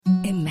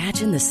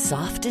Imagine the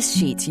softest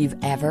sheets you've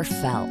ever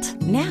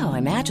felt. Now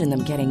imagine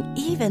them getting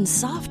even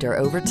softer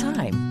over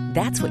time.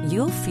 That's what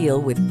you'll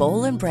feel with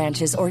Boll &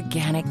 Branch's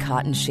organic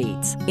cotton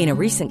sheets. In a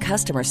recent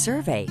customer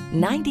survey,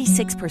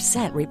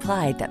 96%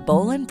 replied that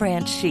Boll &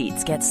 Branch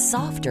sheets get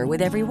softer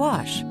with every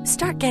wash.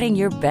 Start getting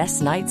your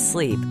best night's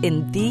sleep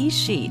in these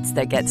sheets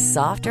that get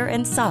softer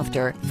and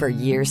softer for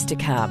years to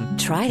come.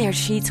 Try their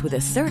sheets with a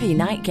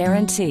 30-night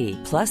guarantee.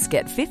 Plus,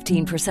 get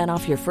 15%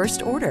 off your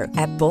first order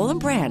at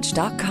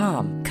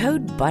bollandbranch.com.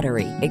 Code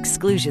BUTTERY.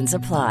 Exclusions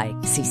apply.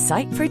 See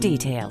site for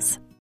details.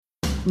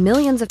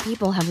 Millions of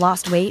people have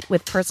lost weight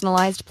with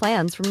personalized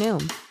plans from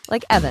Noom.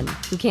 Like Evan,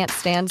 who can't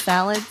stand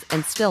salads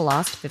and still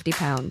lost 50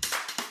 pounds.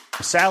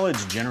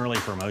 Salads generally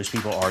for most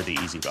people are the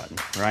easy button,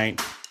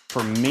 right?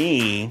 For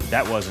me,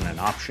 that wasn't an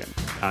option.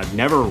 I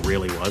never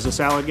really was a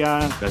salad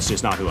guy. That's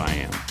just not who I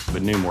am.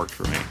 But Noom worked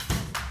for me.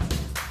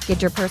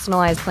 Get your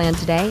personalized plan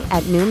today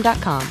at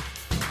Noom.com.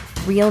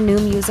 Real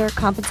Noom user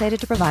compensated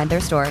to provide their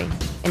story.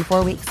 In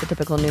 4 weeks, the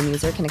typical Noom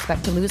user can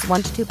expect to lose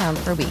 1 to 2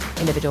 pounds per week.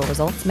 Individual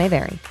results may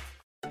vary.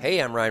 Hey,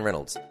 I'm Ryan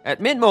Reynolds. At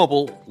Mint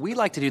Mobile, we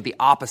like to do the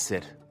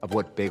opposite of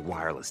what Big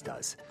Wireless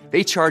does.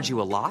 They charge you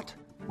a lot,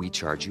 we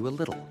charge you a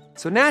little.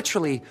 So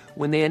naturally,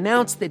 when they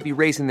announced they'd be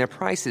raising their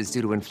prices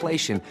due to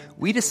inflation,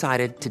 we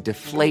decided to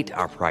deflate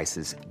our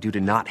prices due to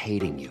not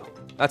hating you.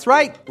 That's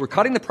right. We're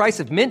cutting the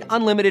price of Mint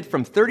Unlimited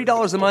from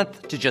 $30 a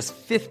month to just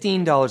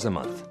 $15 a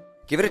month.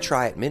 Give it a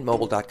try at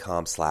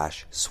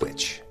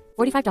mintmobile.com/switch.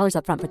 $45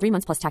 up front for 3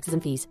 months plus taxes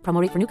and fees. Promo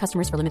rate for new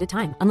customers for limited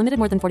time. Unlimited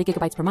more than 40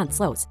 gigabytes per month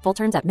slows. Full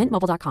terms at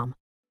mintmobile.com.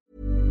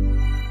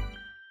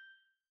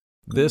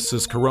 This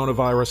is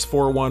Coronavirus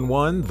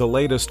 411, the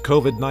latest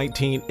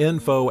COVID-19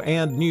 info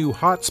and new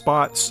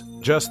hotspots,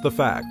 just the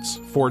facts,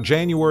 for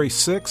January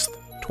 6th,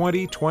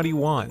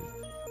 2021.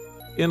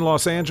 In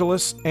Los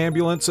Angeles,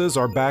 ambulances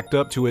are backed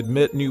up to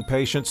admit new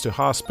patients to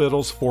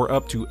hospitals for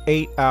up to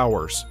 8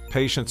 hours.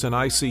 Patients in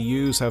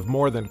ICUs have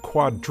more than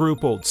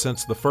quadrupled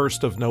since the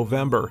 1st of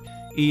November.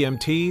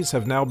 EMTs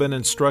have now been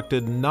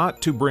instructed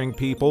not to bring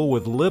people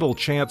with little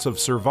chance of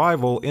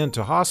survival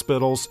into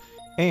hospitals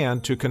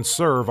and to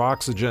conserve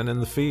oxygen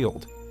in the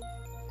field.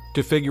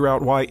 To figure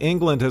out why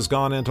England has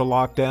gone into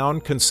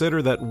lockdown,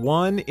 consider that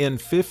 1 in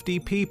 50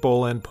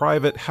 people in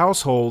private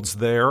households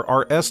there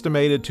are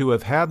estimated to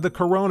have had the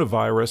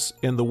coronavirus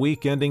in the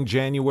week ending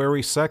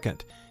January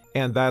 2nd,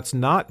 and that's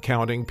not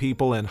counting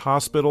people in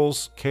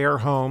hospitals, care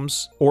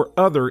homes, or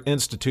other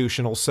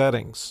institutional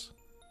settings.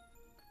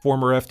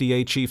 Former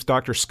FDA Chief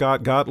Dr.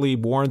 Scott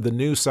Gottlieb warned the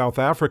new South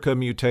Africa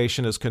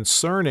mutation is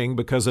concerning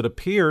because it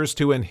appears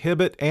to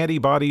inhibit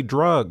antibody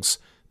drugs.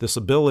 This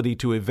ability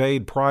to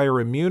evade prior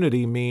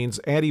immunity means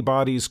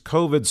antibodies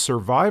COVID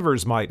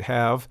survivors might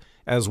have,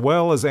 as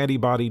well as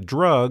antibody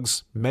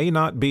drugs, may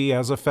not be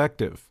as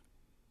effective.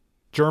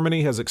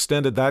 Germany has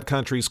extended that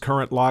country's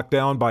current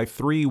lockdown by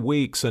 3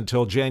 weeks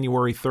until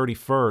January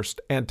 31st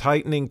and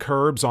tightening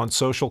curbs on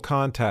social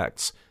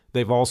contacts.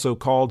 They've also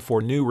called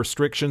for new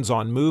restrictions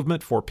on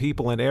movement for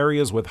people in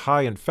areas with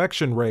high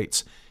infection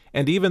rates.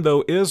 And even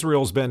though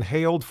Israel's been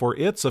hailed for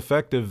its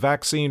effective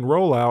vaccine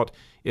rollout,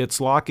 it's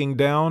locking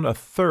down a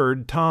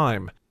third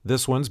time.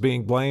 This one's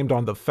being blamed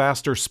on the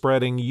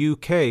faster-spreading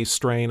UK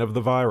strain of the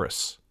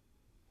virus.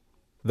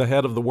 The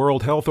head of the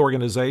World Health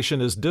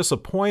Organization is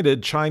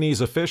disappointed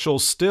Chinese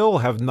officials still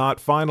have not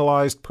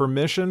finalized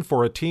permission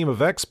for a team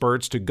of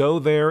experts to go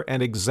there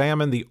and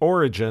examine the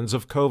origins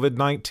of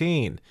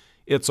COVID-19.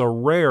 It's a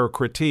rare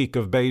critique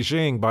of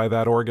Beijing by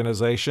that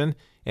organization,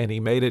 and he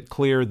made it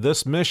clear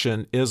this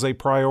mission is a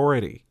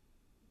priority.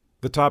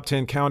 The top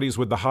 10 counties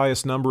with the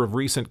highest number of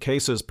recent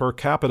cases per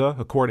capita,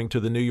 according to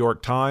the New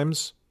York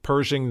Times: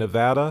 Pershing,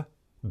 Nevada;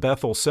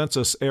 Bethel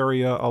Census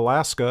Area,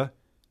 Alaska;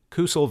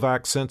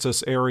 Kusilvac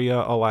Census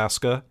Area,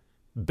 Alaska;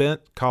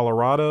 Bent,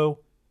 Colorado;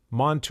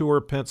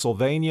 Montour,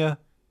 Pennsylvania;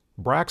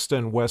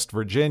 Braxton, West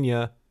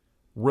Virginia;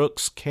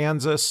 Rooks,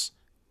 Kansas;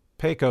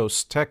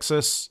 Pecos,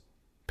 Texas;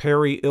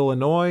 Perry,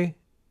 Illinois;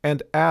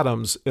 and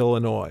Adams,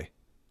 Illinois.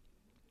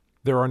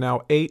 There are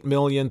now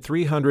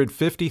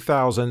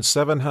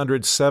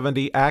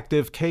 8,350,770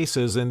 active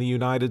cases in the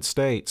United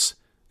States.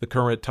 The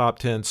current top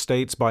 10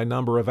 states by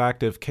number of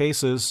active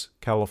cases: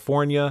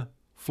 California,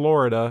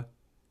 Florida,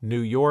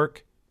 New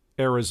York,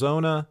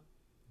 Arizona,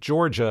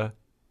 Georgia,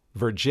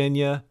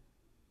 Virginia,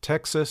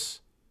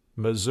 Texas,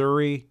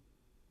 Missouri,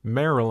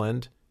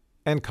 Maryland,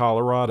 and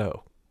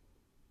Colorado.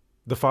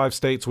 The 5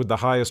 states with the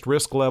highest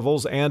risk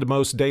levels and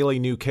most daily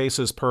new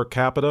cases per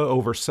capita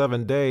over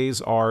 7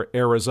 days are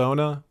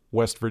Arizona,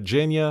 West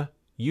Virginia,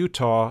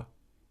 Utah,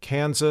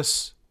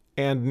 Kansas,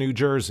 and New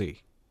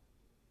Jersey.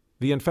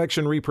 The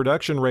infection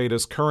reproduction rate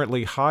is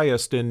currently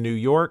highest in New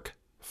York,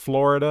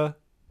 Florida,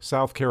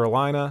 South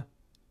Carolina,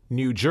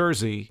 New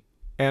Jersey,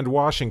 and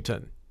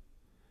Washington.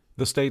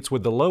 The states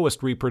with the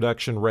lowest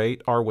reproduction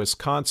rate are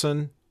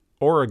Wisconsin,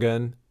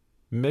 Oregon,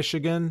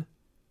 Michigan,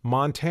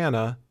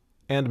 Montana,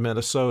 and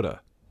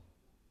Minnesota.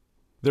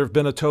 There have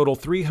been a total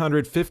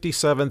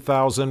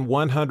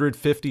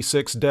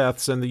 357,156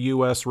 deaths in the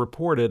U.S.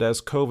 reported as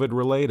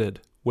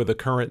COVID-related. with a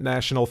current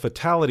national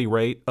fatality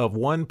rate of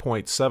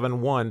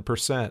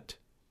 1.71%.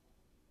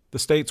 The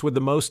states with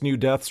the most new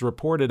deaths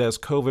reported as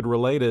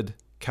COVID-related: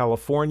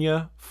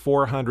 California,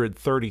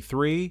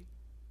 433,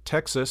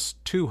 Texas,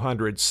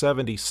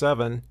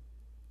 277,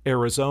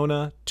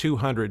 Arizona,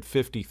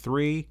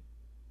 253,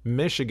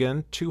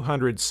 Michigan,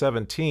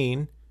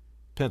 217,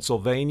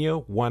 Pennsylvania,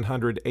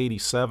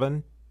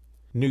 187,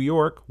 New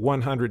York,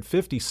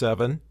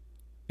 157,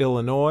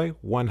 Illinois,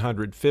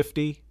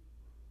 150,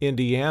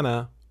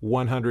 Indiana,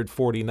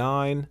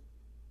 149,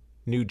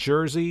 New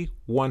Jersey,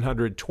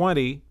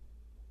 120,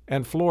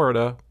 and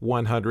Florida,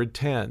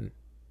 110.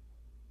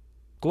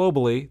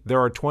 Globally,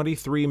 there are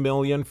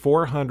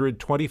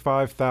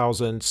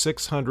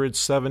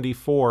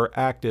 23,425,674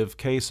 active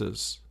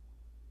cases.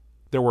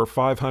 There were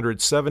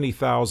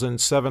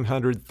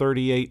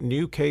 570,738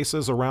 new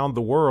cases around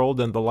the world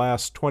in the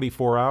last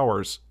 24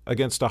 hours,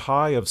 against a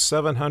high of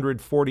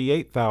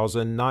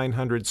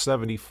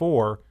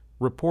 748,974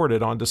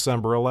 reported on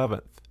December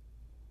 11th.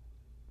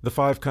 The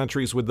 5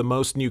 countries with the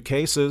most new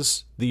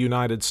cases: the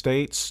United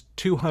States,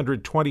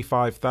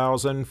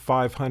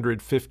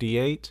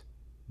 225,558,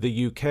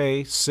 the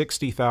UK,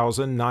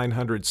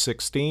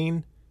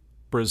 60,916,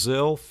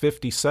 Brazil,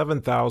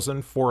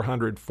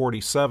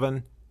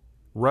 57,447,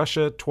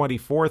 Russia,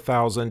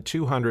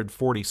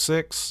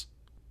 24,246,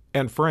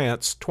 and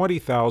France,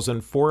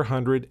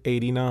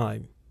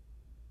 20,489.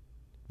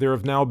 There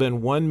have now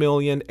been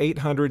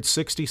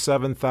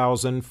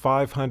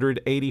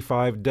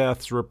 1,867,585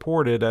 deaths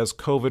reported as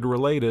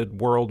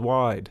COVID-related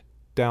worldwide,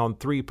 down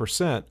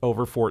 3%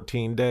 over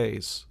 14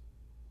 days.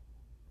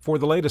 For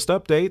the latest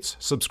updates,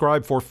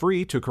 subscribe for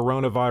free to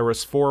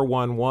Coronavirus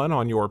 411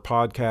 on your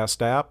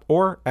podcast app,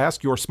 or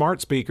ask your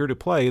smart speaker to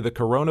play the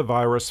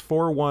Coronavirus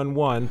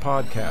 411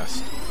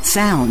 podcast.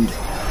 Sound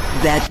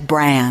that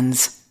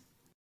brands.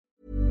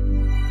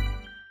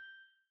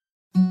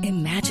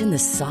 Imagine the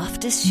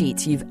softest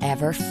sheets you've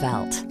ever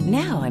felt.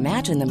 Now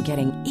imagine them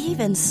getting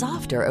even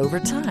softer over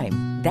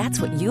time.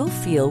 That's what you'll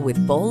feel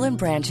with Boll &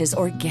 Branch's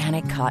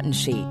organic cotton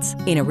sheets.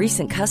 In a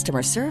recent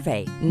customer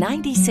survey,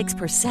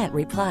 96%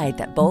 replied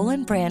that Boll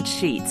 & Branch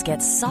sheets get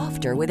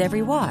softer with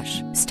every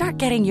wash. Start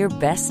getting your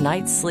best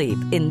night's sleep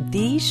in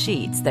these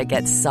sheets that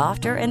get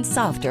softer and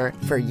softer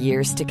for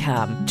years to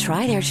come.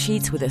 Try their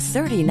sheets with a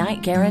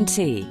 30-night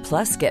guarantee.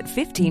 Plus, get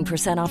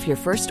 15% off your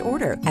first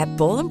order at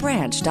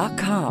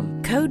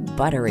bollandbranch.com. Code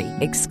BUTTERY.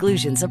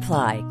 Exclusions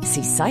apply.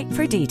 See site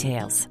for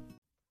details.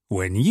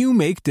 When you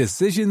make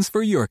decisions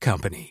for your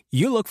company,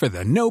 you look for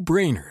the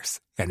no-brainers.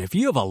 And if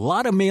you have a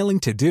lot of mailing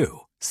to do,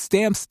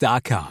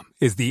 Stamps.com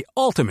is the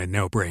ultimate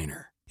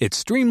no-brainer. It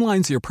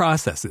streamlines your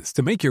processes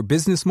to make your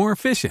business more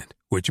efficient,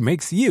 which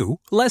makes you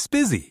less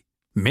busy.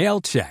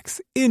 Mail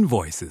checks,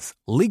 invoices,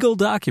 legal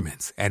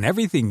documents, and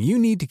everything you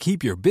need to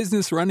keep your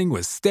business running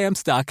with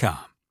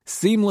Stamps.com.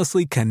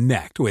 Seamlessly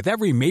connect with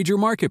every major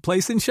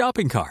marketplace and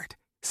shopping cart.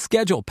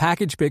 Schedule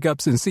package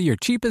pickups and see your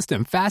cheapest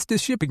and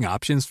fastest shipping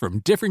options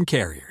from different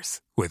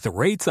carriers, with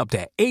rates up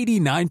to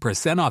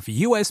 89% off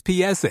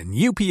USPS and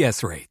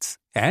UPS rates.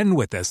 And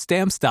with the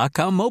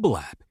Stamps.com mobile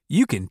app,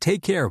 you can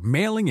take care of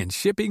mailing and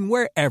shipping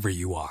wherever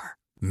you are.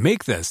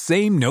 Make the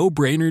same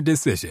no-brainer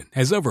decision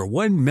as over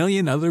 1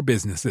 million other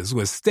businesses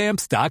with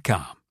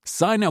Stamps.com.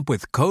 Sign up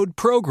with code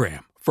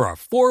PROGRAM for a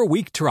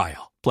 4-week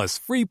trial, plus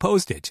free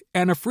postage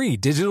and a free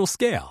digital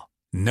scale.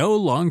 No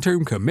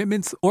long-term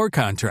commitments or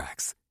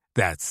contracts.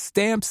 That's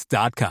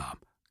Stamps.com.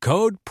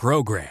 Code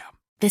PROGRAM.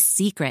 The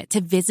secret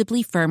to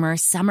visibly firmer,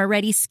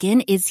 summer-ready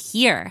skin is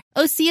here.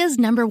 Osea's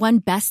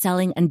 #1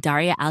 best-selling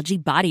Undaria Algae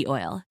Body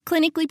Oil.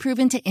 Clinically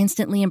proven to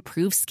instantly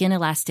improve skin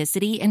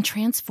elasticity and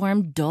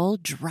transform dull,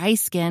 dry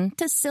skin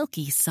to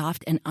silky,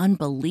 soft, and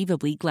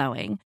unbelievably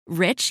glowing.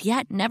 Rich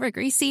yet never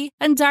greasy,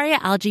 Undaria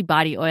Algae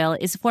Body Oil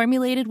is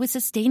formulated with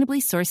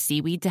sustainably sourced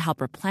seaweed to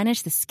help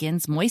replenish the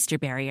skin's moisture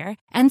barrier,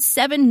 and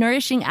 7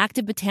 nourishing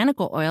active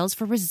botanical oils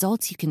for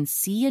results you can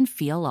see and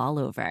feel all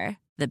over.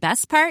 The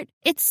best part?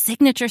 Its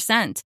signature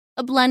scent.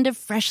 A blend of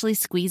freshly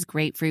squeezed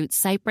grapefruit,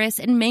 cypress,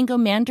 and mango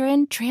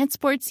mandarin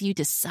transports you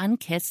to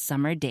sun-kissed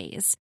summer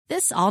days.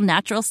 This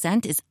all-natural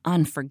scent is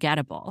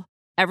unforgettable.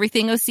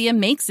 Everything Osea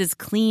makes is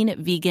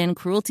clean, vegan,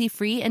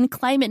 cruelty-free, and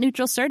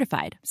climate-neutral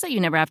certified, so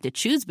you never have to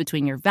choose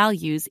between your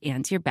values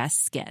and your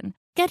best skin.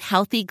 Get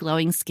healthy,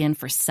 glowing skin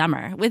for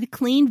summer with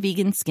clean,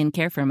 vegan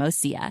skincare from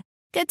Osea.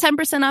 Get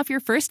 10% off your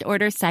first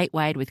order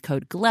site-wide with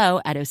code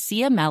GLOW at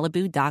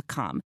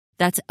OseaMalibu.com.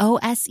 That's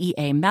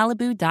OSEA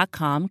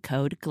Malibu.com,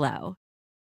 code GLOW.